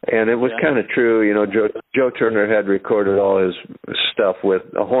 And it was kind of true, you know. Joe Turner had recorded all his stuff with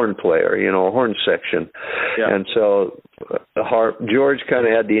a horn player, you know, a horn section. Yeah. And so George kind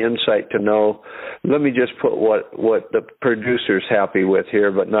of had the insight to know, let me just put what the producer's happy with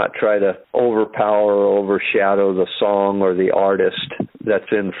here, but not try to overpower or overshadow the song or the artist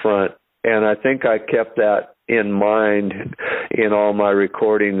that's in front. And I think I kept that in mind in all my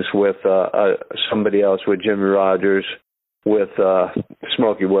recordings with somebody else, with Jimmy Rogers, with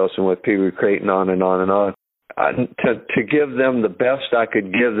Smokey Wilson, with Pee Wee Creighton, on and on and on. To give them the best I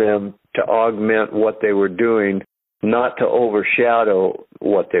could give them, to augment what they were doing, not to overshadow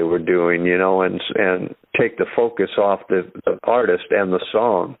what they were doing, you know, and take the focus off the artist and the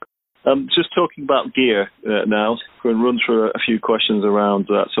song. Just talking about gear now, we're going to run through a few questions around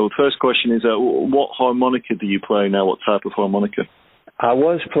that. So the first question is, what harmonica do you play now? What type of harmonica? I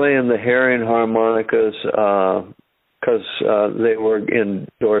was playing the Herring harmonicas because they were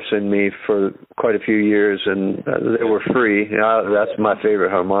endorsing me for quite a few years, and they were free. That's my favorite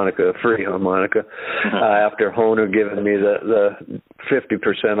harmonica, a free harmonica. After Hohner giving me the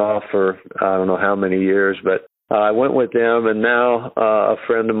 50% off for I don't know how many years, but I went with them, and now a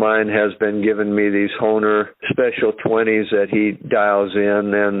friend of mine has been giving me these Hohner Special 20s that he dials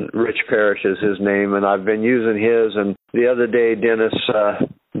in, and Rich Parrish is his name, and I've been using his. And the other day, Dennis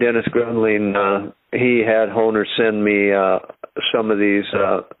Grundling, he had Hohner send me some of these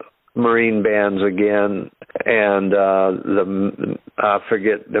Marine bands again, and I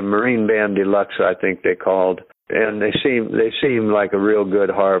forget, the Marine Band Deluxe, I think they called, and they seem like a real good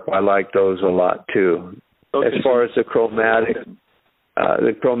harp. I like those a lot too. Okay. As far as the chromatic,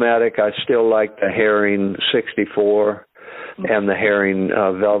 I still like the Herring 64 and the Herring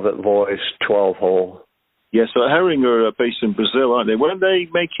Velvet Voice 12-hole. Yeah, so Herring are based in Brazil, aren't they? Weren't they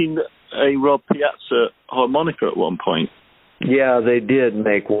making a Rod Piazza harmonica at one point? Yeah, they did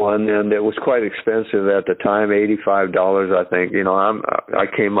make one, and it was quite expensive at the time, $85, I think. You know, I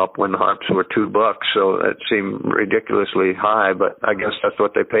came up when harps were $2, so it seemed ridiculously high, but I guess that's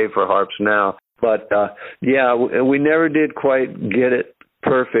what they pay for harps now. But, yeah, we never did quite get it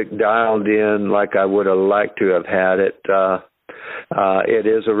perfect dialed in like I would have liked to have had it. It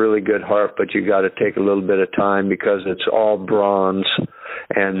is a really good harp, but you got to take a little bit of time because it's all bronze,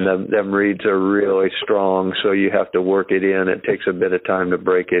 and them reeds are really strong, so you have to work it in. It takes a bit of time to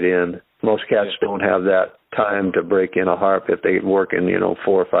break it in. Most cats don't have that time to break in a harp if they work in, 4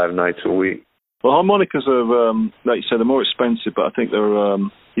 or 5 nights a week. Well, harmonicas are, like you said, they're more expensive, but I think they're,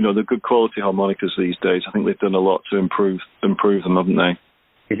 they're good quality harmonicas these days. I think they've done a lot to improve them, haven't they?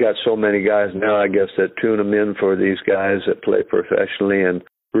 You got so many guys now, I guess, that tune them in for these guys that play professionally and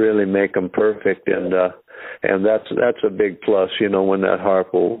really make them perfect, and that's a big plus, when that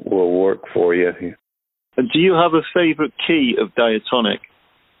harp will work for you. And do you have a favorite key of diatonic?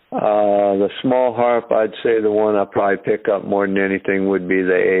 The small harp, I'd say the one I probably pick up more than anything would be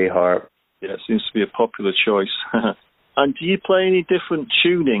the A harp. Yeah, it seems to be a popular choice. And do you play any different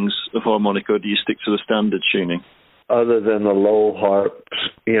tunings of harmonica, or do you stick to the standard tuning? Other than the low harps,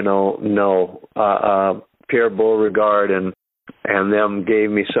 no. Pierre Beauregard and them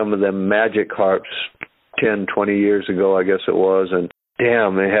gave me some of them magic harps 10, 20 years ago, I guess it was, and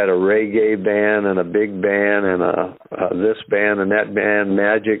damn, they had a reggae band and a big band and this band and that band,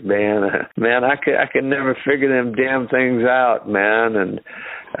 magic band. Man, I could never figure them damn things out, man. And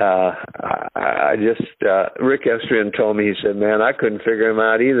I just Rick Estrian told me, he said, man, I couldn't figure them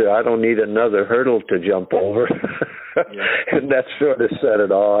out either. I don't need another hurdle to jump over. And that sort of said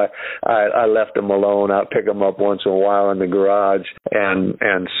it all. I left them alone. I'll pick them up once in a while in the garage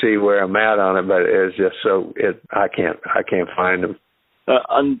and see where I'm at on it, but it's just I can't find them.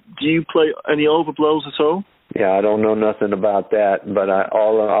 And do you play any overblows at all? Yeah, I don't know nothing about that, but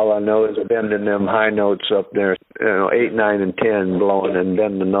all I know is bending them high notes up there, 8, 9, and 10, blowing and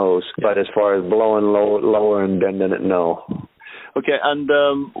bending the nose. But as far as blowing lower and bending it, no. Okay, and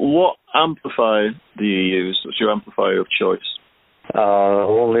what amplifier do you use? What's your amplifier of choice?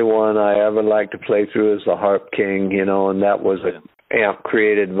 Only one I ever liked to play through is the Harp King, and that was amp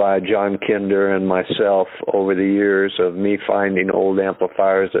created by John Kinder and myself over the years of me finding old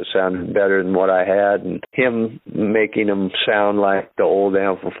amplifiers that sounded better than what I had, and him making them sound like the old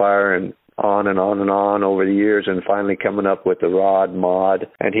amplifier, and on and on and on over the years, and finally coming up with the Rod mod.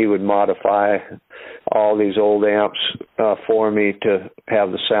 And he would modify all these old amps for me to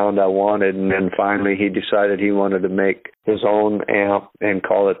have the sound I wanted. And then finally he decided he wanted to make his own amp and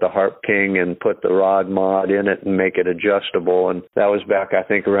call it the Harp King and put the Rod mod in it and make it adjustable. And that was back, I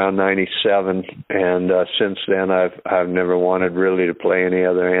think, around 97. And since then I've never wanted really to play any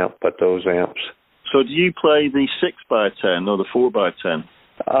other amp but those amps. So do you play the 6x10 or the 4x10?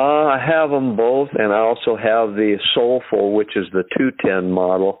 I have them both, and I also have the Soulful, which is the 210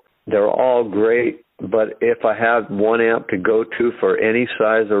 model. They're all great, but if I have one amp to go to for any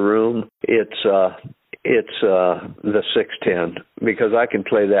size of room, it's the 610, because I can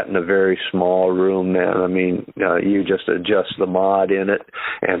play that in a very small room, man. I mean, you just adjust the mod in it,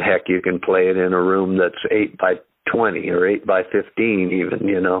 and heck, you can play it in a room that's 8x20 or 8x15 even,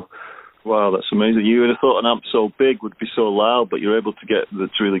 you know. Wow, that's amazing. You would have thought an amp so big would be so loud, but you're able to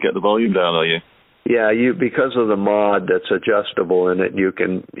really get the volume down, are you? Yeah, because of the mod that's adjustable in it, you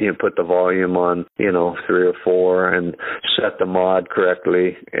can put the volume on, 3 or 4 and set the mod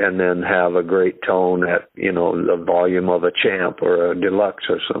correctly, and then have a great tone at, the volume of a Champ or a Deluxe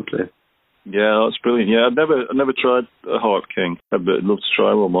or something. Yeah, that's brilliant. Yeah, I've never tried a Harp King. I'd love to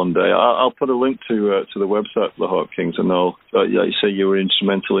try one day. I'll put a link to the website for the Harp Kings. I know, you say you were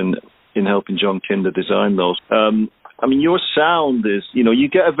instrumental in helping John Kinder design those. I mean, your sound is, you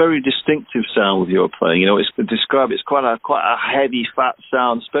get a very distinctive sound with your playing. It's described. It's quite a heavy, fat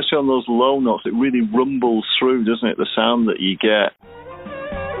sound, especially on those low notes. It really rumbles through, doesn't it? The sound that you get.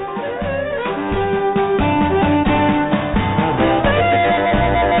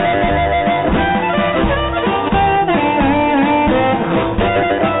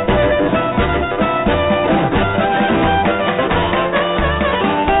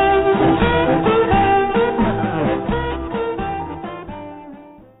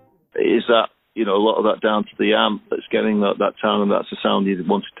 Is that, a lot of that down to the amp that's getting that sound, and that's the sound you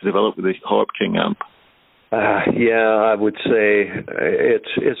wanted to develop with the Harp King amp? Yeah, I would say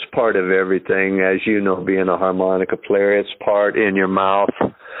it's part of everything. As you know, being a harmonica player, it's part in your mouth,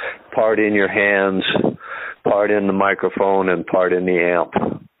 part in your hands, part in the microphone, and part in the amp.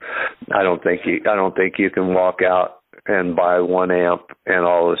 I don't think you can walk out and buy one amp and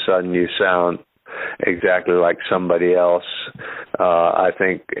all of a sudden you sound exactly like somebody else. I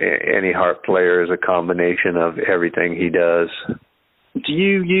think any harp player is a combination of everything he does. Do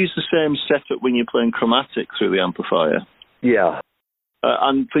you use the same setup when you're playing chromatic through the amplifier? Yeah.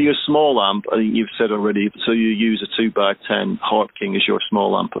 And for your small amp, I think you've said already, so you use a 2x10 Harp King as your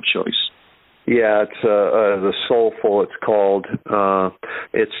small amp of choice. Yeah, it's the Soulful, it's called.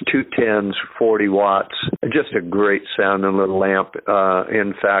 It's 210s, 40 watts. Just a great sounding little amp.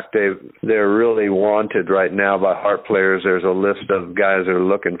 In fact, they're really wanted right now by harp players. There's a list of guys that are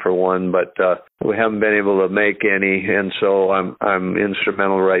looking for one, but we haven't been able to make any, and so I'm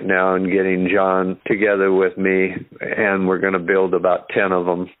instrumental right now in getting John together with me, and we're going to build about 10 of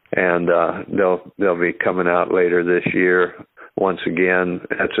them, and they'll be coming out later this year. Once again,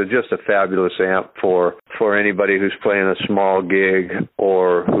 it's just a fabulous amp for anybody who's playing a small gig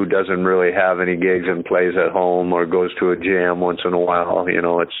or who doesn't really have any gigs and plays at home or goes to a jam once in a while.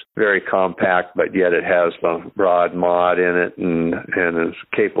 It's very compact, but yet it has the Rod mod in it and is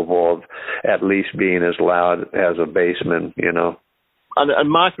capable of at least being as loud as a bassman, And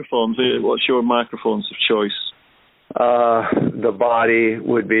microphones, what's your microphones of choice? The body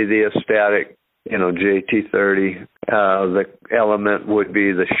would be the Astatic, JT30. The Element would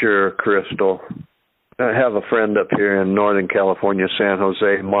be the Shure Crystal. I have a friend up here in Northern California, San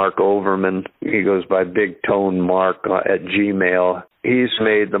Jose, Mark Overman. He goes by Big Tone Mark at Gmail. He's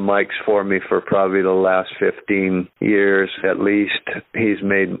made the mics for me for probably the last 15 years at least. He's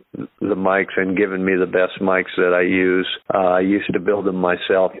made the mics and given me the best mics that I use. I used to build them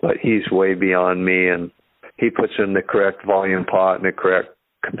myself, but he's way beyond me, and he puts in the correct volume pot and the correct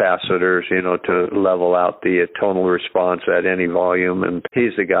capacitors, to level out the tonal response at any volume, and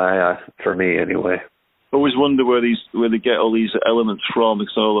he's the guy for me anyway. I always wonder where they get all these elements from,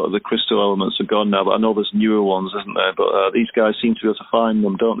 because a lot of the crystal elements are gone now, but I know there's newer ones, isn't there? But these guys seem to be able to find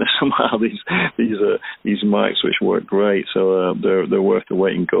them, don't they, somehow, these mics, which work great, so they're worth the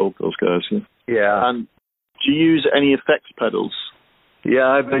weight in gold, those guys. Yeah. And do you use any effects pedals? Yeah,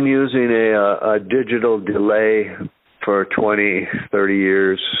 I've been using a digital delay for 20, 30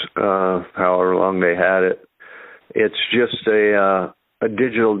 years, however long they had it. It's just a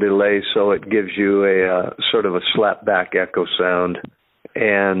digital delay, so it gives you a sort of a slap-back echo sound.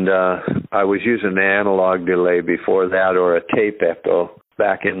 And I was using the analog delay before that, or a tape echo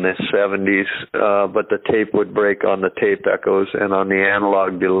back in the 70s, but the tape would break on the tape echoes, and on the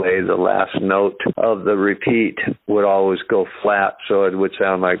analog delay, the last note of the repeat would always go flat, so it would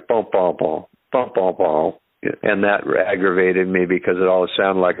sound like bum, bum, bum, bum, bum, bum. And that aggravated me because it always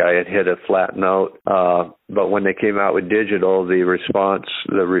sounded like I had hit a flat note. But when they came out with digital, the response,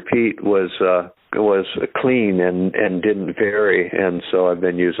 the repeat was clean and didn't vary, and so I've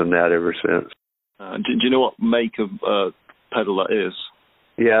been using that ever since. Do you know what make of pedal that is?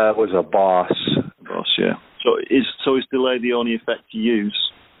 Yeah, it was a Boss. Boss, yeah. So is delay the only effect you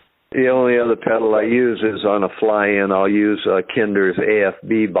use? The only other pedal I use is on a fly-in. I'll use Kinder's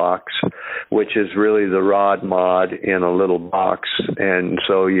AFB box, which is really the rod mod in a little box. And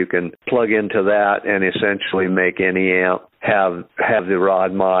so you can plug into that and essentially make any amp have the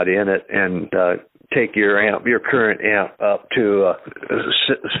rod mod in it and take your current amp up to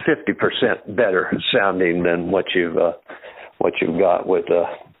 50% better sounding than what you've got with.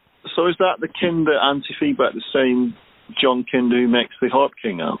 So is that the Kinder anti-feedback, the same John Kinder who makes the Hot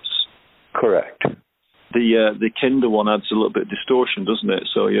King amps? Correct. The Kinder one adds a little bit of distortion, doesn't it?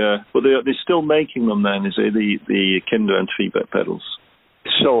 So yeah, but they're still making them then, is it? The Kinder anti-feedback pedals.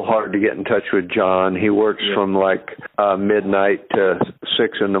 It's so hard to get in touch with John. He works from like midnight to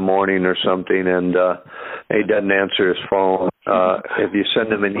 6 in the morning or something, and he doesn't answer his phone. If you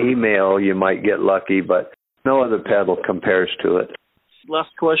send him an email, you might get lucky, but no other pedal compares to it.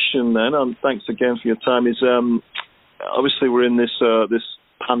 Last question then, and thanks again for your time, is obviously we're in this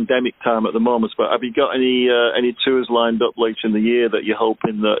pandemic time at the moment, but have you got any tours lined up later in the year that you're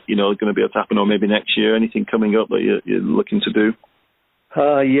hoping that are going to be able to happen, or maybe next year? Anything coming up that you're looking to do?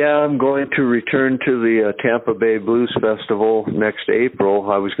 Yeah, I'm going to return to the Tampa Bay Blues Festival next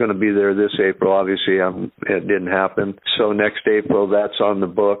April. I was going to be there this April. Obviously, it didn't happen. So next April, that's on the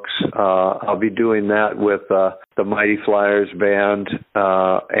books. I'll be doing that with the Mighty Flyers band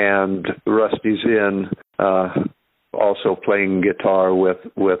and Rusty's Inn, also playing guitar with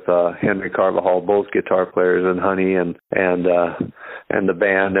Henry Carvajal, both guitar players, and Honey and the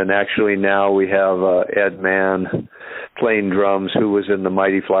band. And actually now we have Ed Mann playing drums, who was in the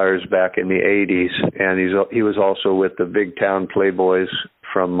Mighty Flyers back in the 80s, and he was also with the Big Town Playboys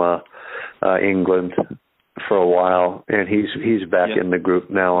from England for a while, and he's back in the group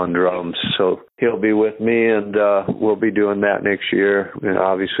now on drums. So he'll be with me, and we'll be doing that next year, and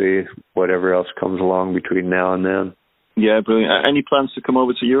obviously whatever else comes along between now and then. Yeah, brilliant. Any plans to come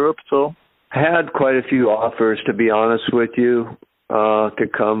over to Europe at all? I had quite a few offers, to be honest with you, to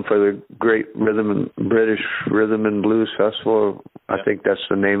come for the Great British Rhythm and Blues Festival. I think that's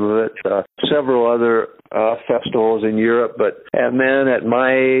the name of it. Several other festivals in Europe, but man, at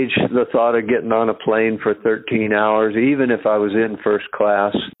my age, the thought of getting on a plane for 13 hours, even if I was in first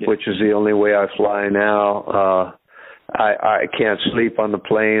class, which is the only way I fly now, I can't sleep on the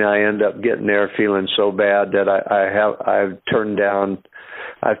plane. I end up getting there feeling so bad that I've turned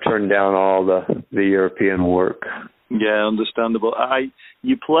down all the European work. Yeah, understandable.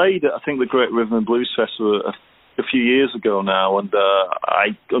 You played, I think, the Great Rhythm and Blues Festival a few years ago now, and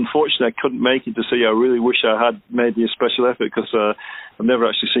unfortunately I couldn't make it to see you. I really wish I had made you a special effort, because I've never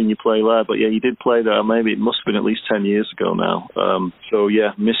actually seen you play live. But yeah, you did play there. Maybe it must have been at least 10 years ago now. So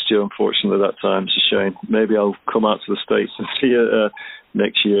yeah, missed you unfortunately that time. It's a shame. Maybe I'll come out to the States and see you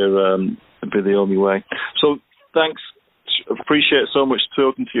next year. It'd be the only way. So thanks. Appreciate so much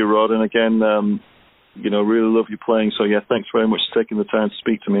talking to you, Rod. And again, really love you playing. So yeah, thanks very much for taking the time to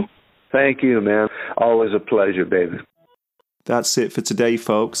speak to me. Thank you, man. Always a pleasure, baby. That's it for today,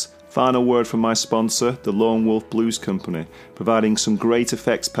 folks. Final word from my sponsor, the Lone Wolf Blues Company, providing some great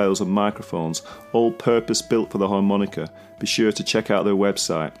effects pedals and microphones, all purpose-built for the harmonica. Be sure to check out their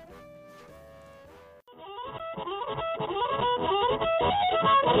website.